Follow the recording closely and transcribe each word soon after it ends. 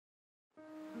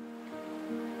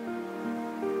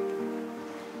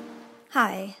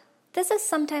Hi, this is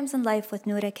Sometimes in Life with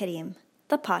Noura Karim,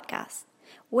 the podcast,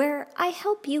 where I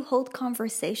help you hold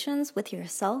conversations with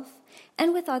yourself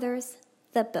and with others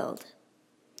that build.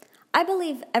 I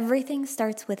believe everything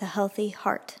starts with a healthy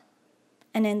heart.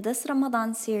 And in this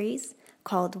Ramadan series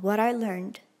called What I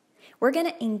Learned, we're going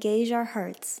to engage our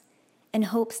hearts in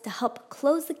hopes to help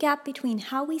close the gap between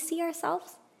how we see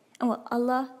ourselves and what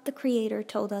Allah, the Creator,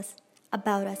 told us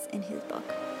about us in His book.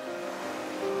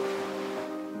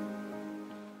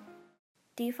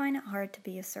 Do you find it hard to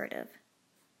be assertive?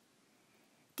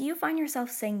 Do you find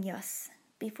yourself saying yes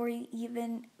before you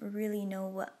even really know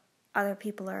what other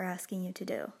people are asking you to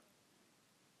do?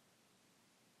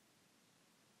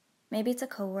 Maybe it's a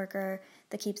coworker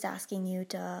that keeps asking you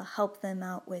to help them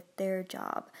out with their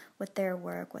job, with their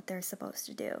work, what they're supposed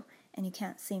to do, and you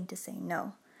can't seem to say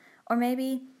no. Or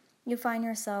maybe you find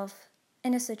yourself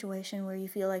in a situation where you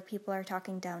feel like people are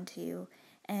talking down to you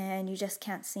and you just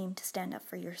can't seem to stand up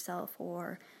for yourself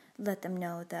or let them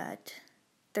know that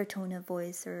their tone of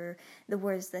voice or the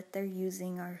words that they're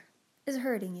using is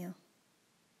hurting you.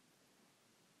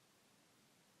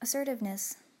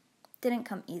 Assertiveness didn't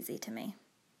come easy to me.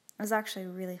 It was actually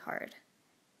really hard.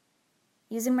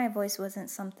 Using my voice wasn't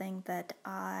something that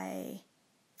I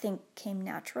think came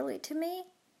naturally to me,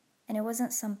 and it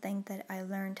wasn't something that I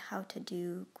learned how to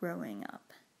do growing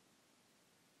up.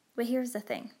 But here's the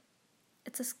thing.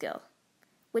 It's a skill,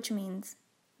 which means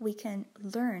we can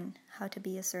learn how to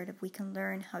be assertive. We can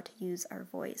learn how to use our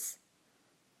voice.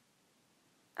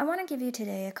 I want to give you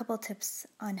today a couple tips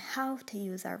on how to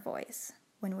use our voice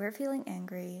when we're feeling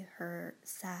angry, hurt,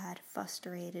 sad,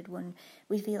 frustrated, when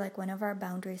we feel like one of our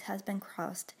boundaries has been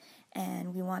crossed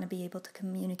and we want to be able to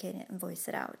communicate it and voice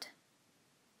it out.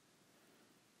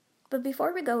 But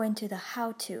before we go into the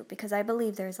how-to, because I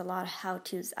believe there's a lot of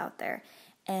how-tos out there,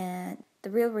 and the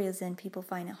real reason people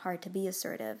find it hard to be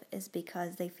assertive is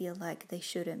because they feel like they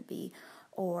shouldn't be,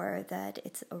 or that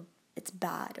it's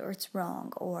bad, or it's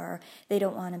wrong, or they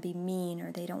don't want to be mean,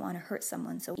 or they don't want to hurt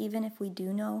someone. So even if we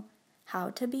do know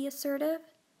how to be assertive,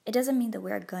 it doesn't mean that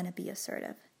we're going to be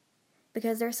assertive,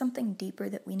 because there's something deeper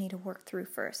that we need to work through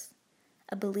first.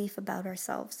 A belief about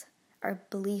ourselves, our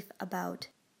belief about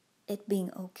it being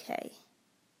okay.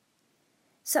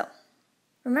 So,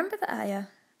 remember the ayah,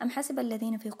 أم حسب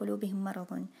الذين في قلوبهم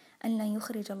مرض أن لا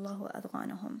يخرج الله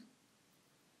أضغانهم.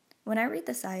 When I read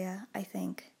this ayah, I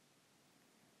think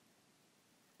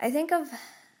of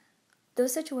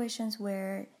those situations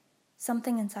where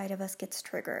something inside of us gets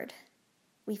triggered.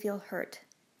 We feel hurt,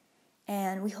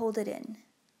 and we hold it in,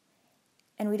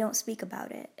 and we don't speak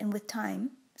about it. And with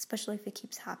time, especially if it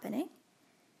keeps happening,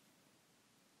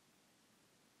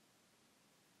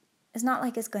 it's not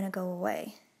like it's going to go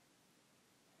away.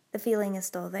 The feeling is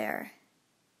still there.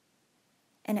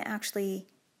 And it actually,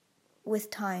 with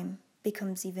time,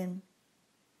 becomes even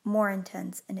more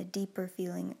intense and a deeper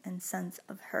feeling and sense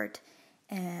of hurt.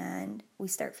 And we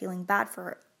start feeling bad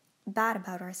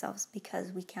about ourselves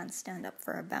because we can't stand up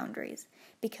for our boundaries.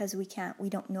 Because we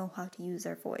don't know how to use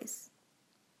our voice.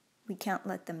 We can't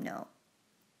let them know.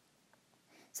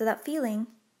 So that feeling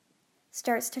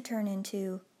starts to turn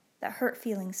into, that hurt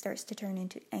feeling starts to turn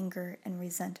into anger and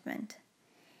resentment.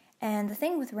 And the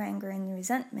thing with anger and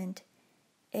resentment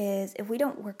is if we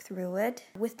don't work through it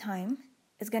with time,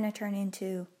 it's going to turn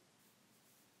into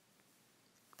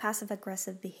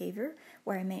passive-aggressive behavior,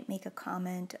 where I might make a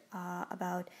comment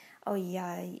about, oh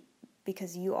yeah,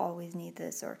 because you always need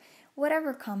this, or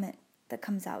whatever comment that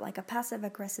comes out. Like a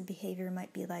passive-aggressive behavior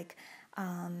might be like,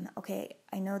 okay,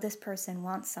 I know this person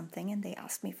wants something and they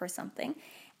ask me for something,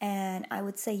 and I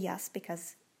would say yes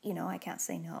because, I can't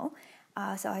say no.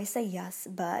 So I say yes,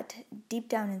 but deep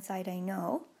down inside I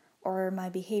know, or my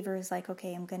behavior is like,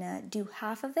 okay, I'm going to do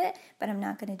half of it, but I'm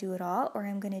not going to do it all, or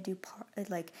I'm going to do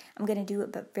I'm going to do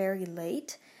it but very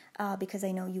late because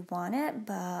I know you want it,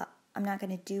 but I'm not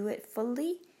going to do it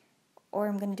fully, or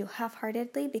I'm going to do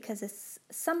half-heartedly because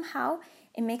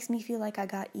it makes me feel like I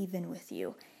got even with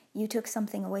you. You took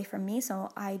something away from me,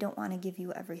 so I don't want to give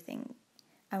you everything.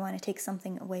 I want to take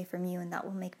something away from you, and that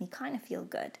will make me kind of feel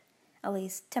good, at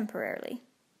least temporarily.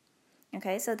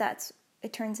 Okay, so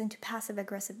it turns into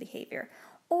passive-aggressive behavior.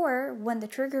 Or when the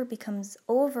trigger becomes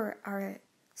over our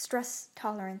stress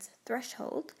tolerance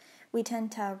threshold, we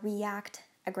tend to react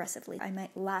aggressively. I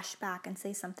might lash back and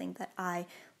say something that I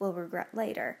will regret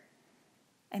later.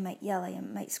 I might yell, I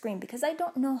might scream, because I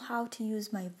don't know how to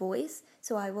use my voice,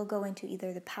 so I will go into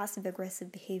either the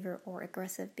passive-aggressive behavior or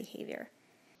aggressive behavior.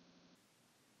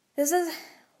 This is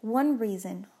one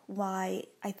reason why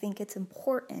I think it's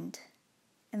important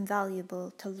and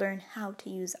valuable to learn how to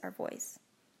use our voice.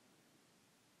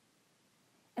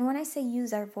 And when I say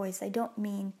use our voice, I don't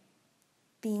mean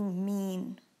being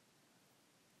mean.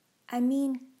 I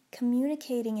mean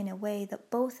communicating in a way that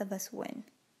both of us win.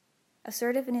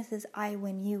 Assertiveness is I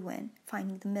win, you win,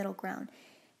 finding the middle ground,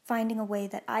 finding a way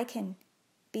that I can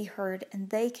be heard and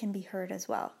they can be heard as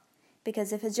well.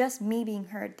 Because if it's just me being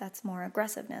heard, that's more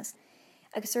aggressiveness.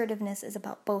 Assertiveness is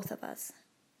about both of us.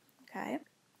 Okay?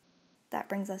 That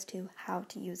brings us to how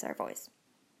to use our voice.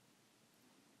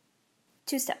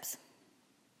 2 steps.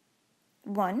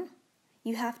 1,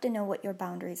 you have to know what your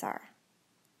boundaries are.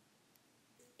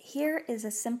 Here is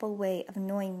a simple way of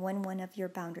knowing when one of your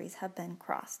boundaries have been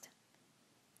crossed.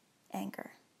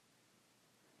 Anger.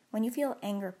 When you feel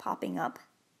anger popping up,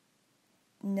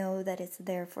 know that it's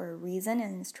there for a reason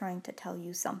and it's trying to tell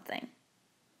you something.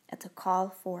 It's a call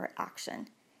for action.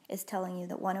 It's telling you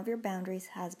that one of your boundaries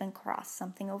has been crossed.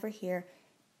 Something over here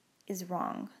is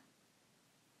wrong.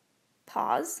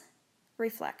 Pause.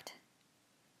 Reflect.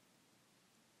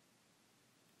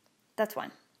 That's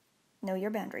 1. Know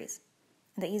your boundaries.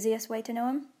 The easiest way to know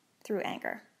them? Through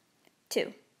anger.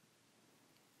 2.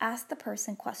 Ask the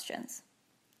person questions.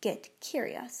 Get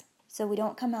curious. So we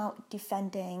don't come out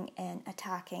defending and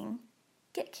attacking.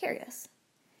 Get curious.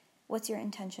 What's your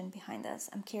intention behind this?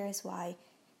 I'm curious why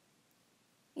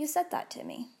you said that to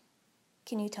me.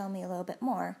 Can you tell me a little bit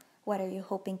more? What are you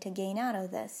hoping to gain out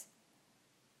of this?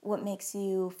 What makes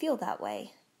you feel that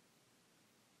way?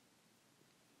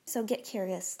 So get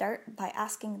curious. Start by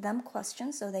asking them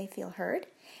questions so they feel heard.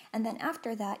 And then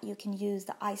after that, you can use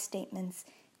the I statements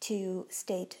to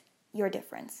state your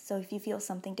difference. So if you feel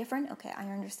something different, okay, I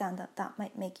understand that that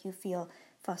might make you feel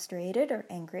frustrated or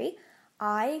angry.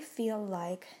 I feel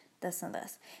like this and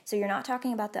this. So you're not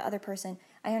talking about the other person.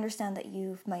 I understand that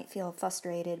you might feel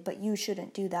frustrated, but you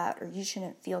shouldn't do that or you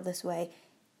shouldn't feel this way.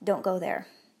 Don't go there.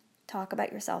 Talk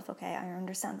about yourself. Okay, I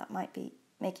understand that might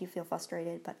make you feel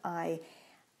frustrated, but I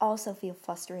also feel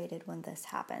frustrated when this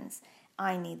happens.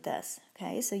 I need this.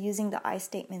 Okay, so using the I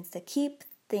statements to keep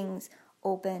things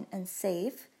open and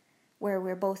safe, where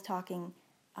we're both talking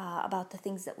about the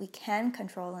things that we can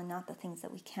control and not the things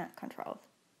that we can't control.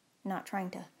 Not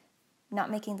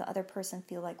making the other person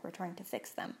feel like we're trying to fix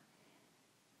them.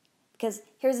 Because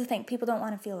here's the thing, people don't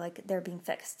want to feel like they're being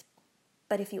fixed.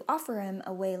 But if you offer them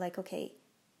a way like, okay,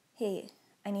 hey,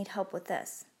 I need help with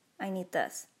this, I need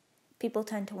this, people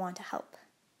tend to want to help.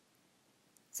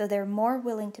 So they're more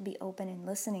willing to be open and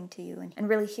listening to you and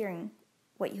really hearing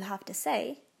what you have to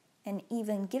say and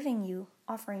even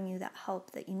offering you that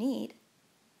help that you need.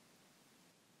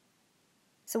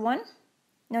 So 1,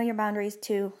 know your boundaries.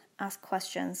 2, ask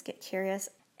questions, get curious,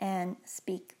 and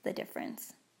speak the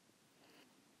difference.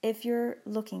 If you're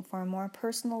looking for a more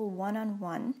personal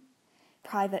one-on-one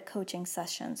private coaching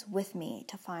sessions with me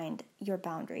to find your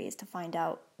boundaries, to find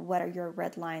out what are your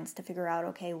red lines, to figure out,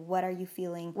 okay, what are you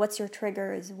feeling? What's your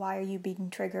triggers? Why are you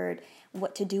being triggered?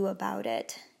 What to do about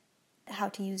it? How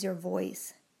to use your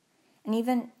voice. And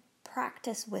even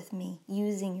practice with me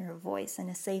using your voice in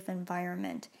a safe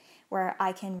environment where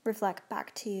I can reflect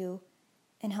back to you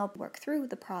and help work through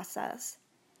the process.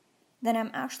 Then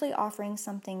I'm actually offering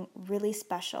something really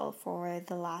special for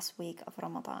the last week of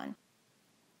Ramadan.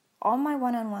 All my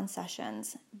one-on-one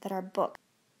sessions that are booked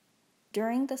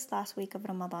during this last week of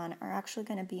Ramadan are actually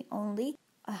going to be only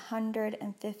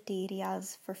 150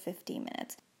 riyals for 50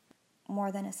 minutes.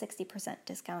 More than a 60%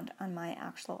 discount on my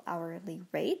actual hourly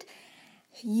rate.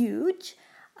 Huge.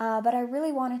 But I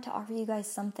really wanted to offer you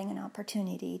guys something, an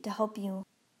opportunity to help you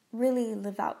really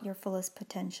live out your fullest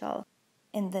potential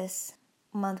in this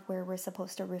month where we're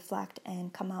supposed to reflect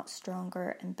and come out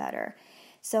stronger and better.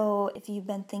 So if you've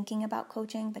been thinking about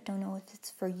coaching but don't know if it's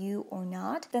for you or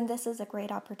not, then this is a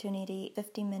great opportunity,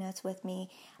 50 minutes with me,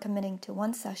 committing to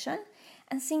one session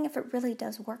and seeing if it really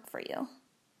does work for you.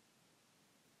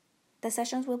 The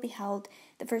sessions will be held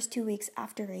the first 2 weeks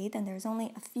after Eid, and there's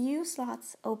only a few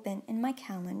slots open in my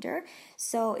calendar.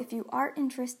 So if you are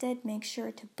interested, make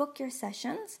sure to book your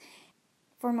sessions.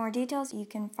 For more details, you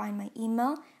can find my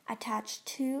email attached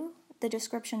to the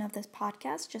description of this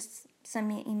podcast. Just send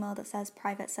me an email that says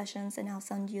private sessions and I'll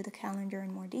send you the calendar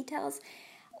and more details.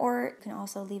 Or you can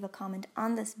also leave a comment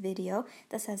on this video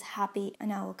that says happy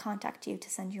and I will contact you to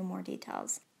send you more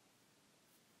details.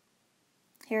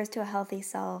 Here's to a healthy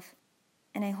self,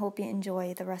 and I hope you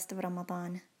enjoy the rest of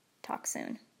Ramadan. Talk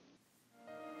soon.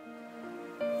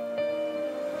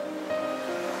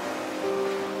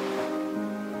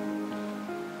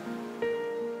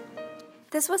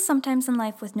 This was Sometimes in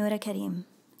Life with Noura Karim.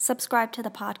 Subscribe to the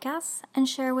podcast and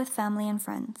share with family and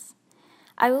friends.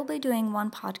 I will be doing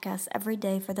one podcast every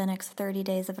day for the next 30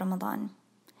 days of Ramadan.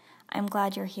 I'm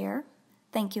glad you're here.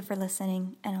 Thank you for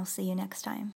listening, and I'll see you next time.